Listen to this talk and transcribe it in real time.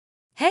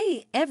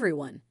Hey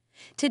everyone!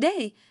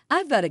 Today,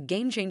 I've got a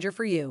game changer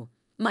for you.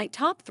 My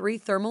top 3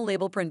 thermal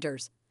label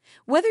printers.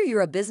 Whether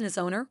you're a business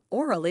owner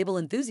or a label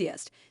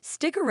enthusiast,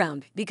 stick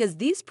around because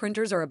these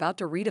printers are about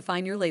to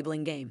redefine your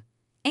labeling game.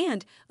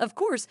 And, of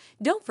course,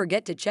 don't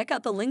forget to check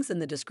out the links in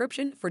the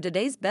description for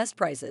today's best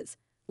prices.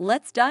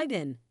 Let's dive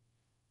in.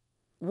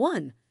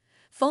 1.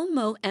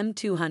 Phomemo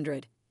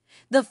M200.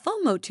 The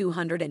Phomemo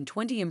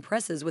 220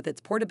 impresses with its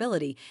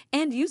portability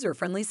and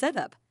user-friendly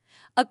setup.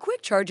 A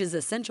quick charge is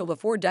essential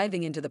before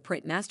diving into the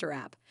Printmaster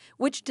app,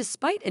 which,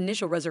 despite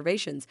initial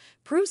reservations,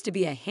 proves to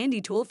be a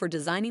handy tool for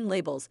designing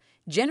labels,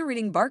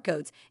 generating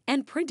barcodes,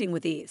 and printing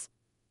with ease.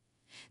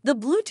 The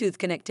Bluetooth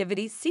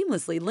connectivity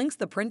seamlessly links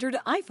the printer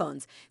to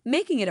iPhones,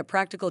 making it a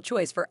practical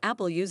choice for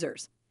Apple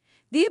users.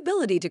 The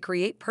ability to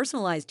create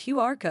personalized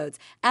QR codes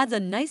adds a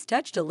nice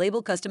touch to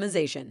label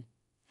customization.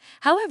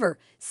 However,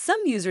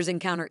 some users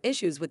encounter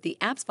issues with the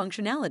app's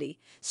functionality,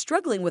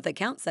 struggling with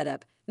account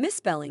setup,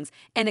 misspellings,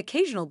 and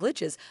occasional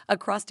glitches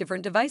across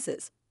different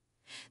devices.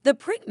 The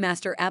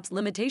Printmaster app's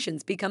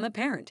limitations become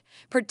apparent,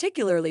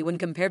 particularly when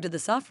compared to the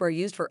software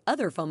used for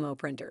other Phomemo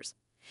printers.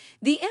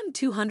 The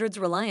M200's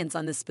reliance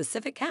on this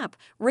specific app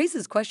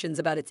raises questions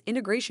about its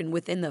integration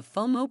within the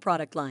Phomemo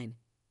product line.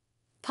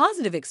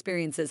 Positive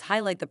experiences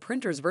highlight the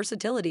printer's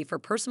versatility for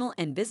personal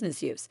and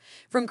business use,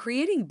 from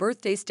creating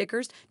birthday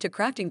stickers to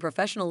crafting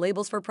professional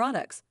labels for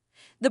products.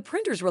 The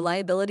printer's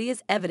reliability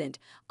is evident,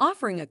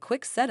 offering a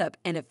quick setup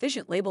and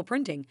efficient label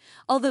printing,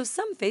 although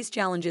some face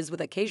challenges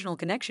with occasional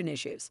connection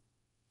issues.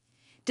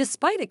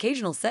 Despite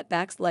occasional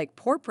setbacks like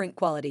poor print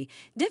quality,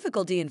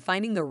 difficulty in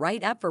finding the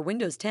right app for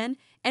Windows 10,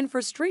 and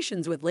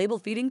frustrations with label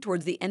feeding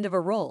towards the end of a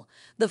roll,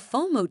 the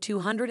Phomemo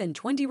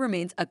 220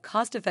 remains a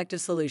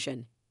cost-effective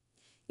solution.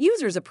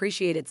 Users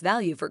appreciate its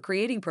value for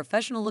creating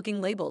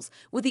professional-looking labels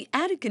with the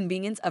added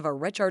convenience of a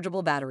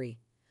rechargeable battery.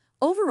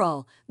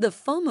 Overall, the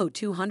Phomemo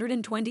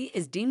 220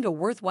 is deemed a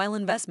worthwhile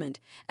investment,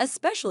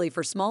 especially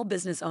for small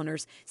business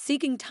owners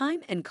seeking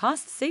time and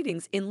cost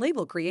savings in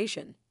label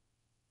creation.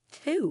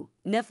 2.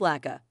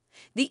 NefLaca.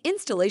 The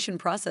installation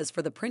process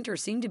for the printer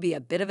seemed to be a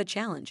bit of a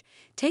challenge,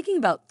 taking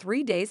about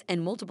 3 days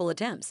and multiple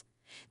attempts.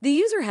 The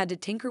user had to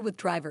tinker with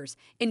drivers,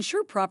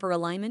 ensure proper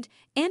alignment,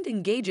 and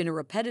engage in a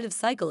repetitive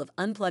cycle of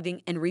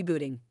unplugging and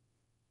rebooting.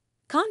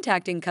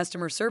 Contacting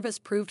customer service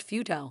proved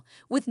futile,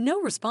 with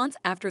no response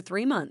after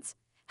 3 months.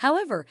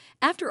 However,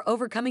 after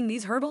overcoming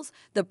these hurdles,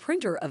 the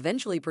printer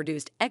eventually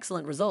produced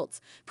excellent results,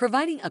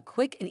 providing a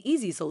quick and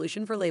easy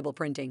solution for label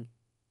printing.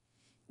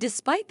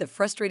 Despite the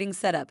frustrating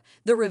setup,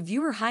 the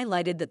reviewer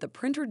highlighted that the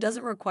printer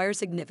doesn't require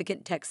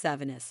significant tech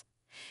savviness.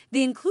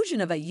 The inclusion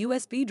of a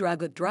USB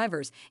drive with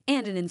drivers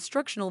and an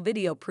instructional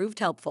video proved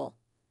helpful.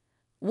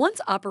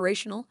 Once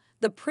operational,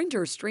 the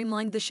printer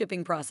streamlined the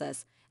shipping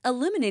process,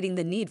 eliminating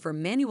the need for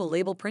manual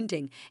label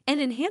printing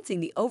and enhancing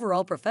the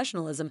overall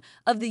professionalism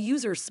of the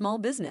user's small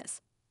business.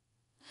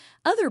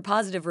 Other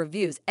positive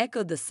reviews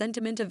echoed the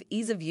sentiment of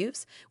ease of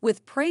use,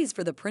 with praise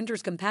for the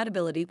printer's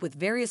compatibility with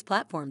various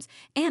platforms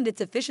and its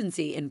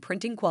efficiency in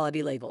printing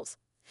quality labels.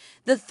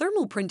 The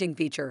thermal printing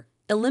feature,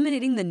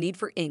 eliminating the need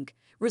for ink,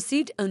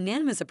 received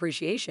unanimous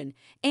appreciation,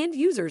 and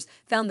users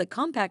found the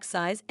compact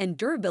size and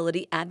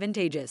durability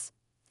advantageous.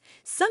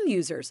 Some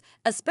users,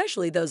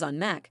 especially those on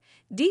Mac,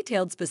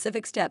 detailed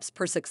specific steps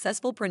per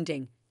successful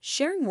printing,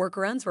 sharing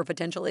workarounds for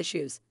potential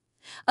issues.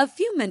 A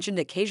few mentioned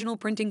occasional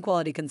printing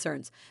quality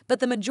concerns, but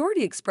the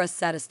majority expressed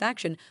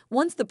satisfaction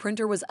once the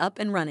printer was up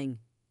and running.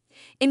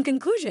 In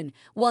conclusion,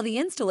 while the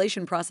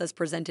installation process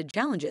presented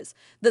challenges,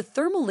 the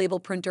thermal label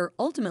printer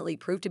ultimately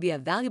proved to be a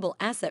valuable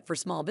asset for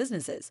small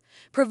businesses,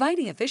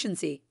 providing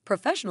efficiency,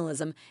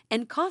 professionalism,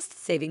 and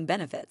cost-saving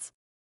benefits.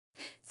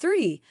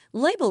 3.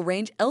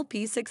 LabelRange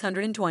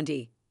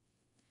LP620.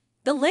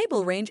 The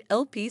LabelRange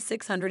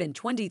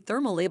LP620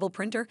 thermal label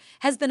printer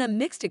has been a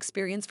mixed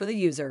experience for the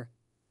user.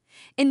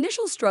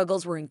 Initial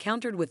struggles were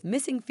encountered with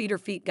missing feeder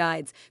feet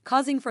guides,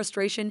 causing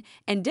frustration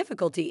and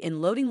difficulty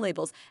in loading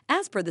labels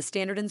as per the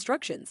standard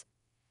instructions.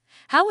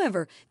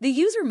 However, the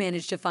user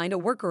managed to find a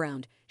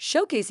workaround,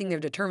 showcasing their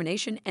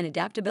determination and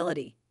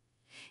adaptability.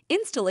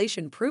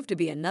 Installation proved to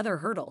be another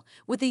hurdle,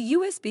 with a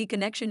USB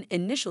connection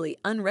initially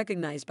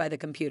unrecognized by the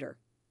computer.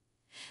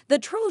 The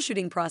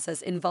troubleshooting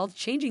process involved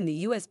changing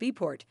the USB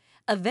port,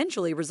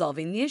 eventually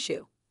resolving the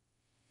issue.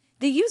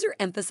 The user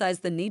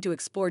emphasized the need to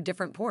explore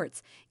different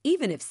ports,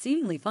 even if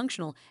seemingly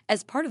functional,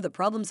 as part of the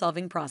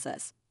problem-solving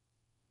process.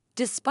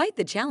 Despite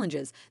the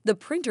challenges, the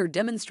printer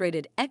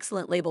demonstrated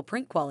excellent label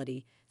print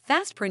quality,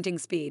 fast printing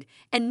speed,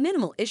 and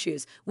minimal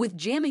issues with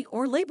jamming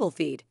or label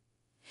feed.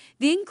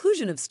 The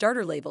inclusion of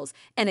starter labels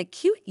and a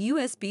cute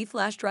USB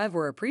flash drive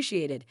were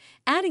appreciated,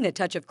 adding a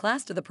touch of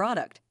class to the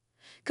product.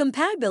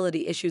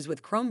 Compatibility issues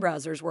with Chrome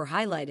browsers were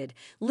highlighted,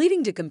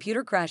 leading to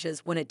computer crashes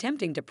when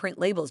attempting to print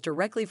labels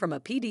directly from a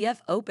PDF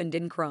opened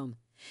in Chrome.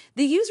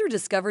 The user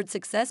discovered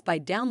success by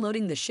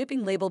downloading the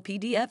shipping label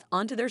PDF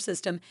onto their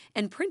system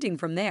and printing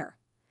from there.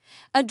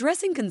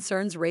 Addressing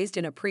concerns raised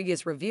in a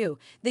previous review,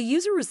 the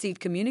user received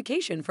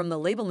communication from the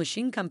label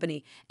machine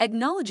company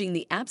acknowledging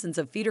the absence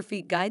of feeder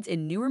feet guides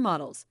in newer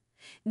models.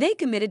 They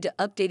committed to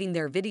updating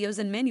their videos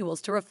and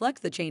manuals to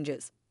reflect the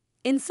changes.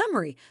 In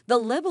summary, the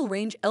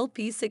LabelRange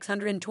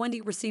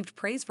LP620 received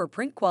praise for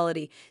print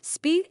quality,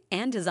 speed,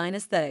 and design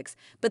aesthetics,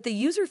 but the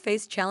user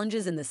faced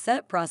challenges in the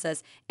setup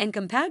process and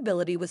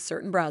compatibility with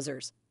certain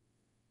browsers.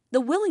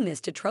 The willingness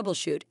to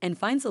troubleshoot and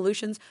find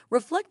solutions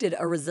reflected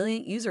a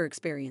resilient user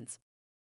experience.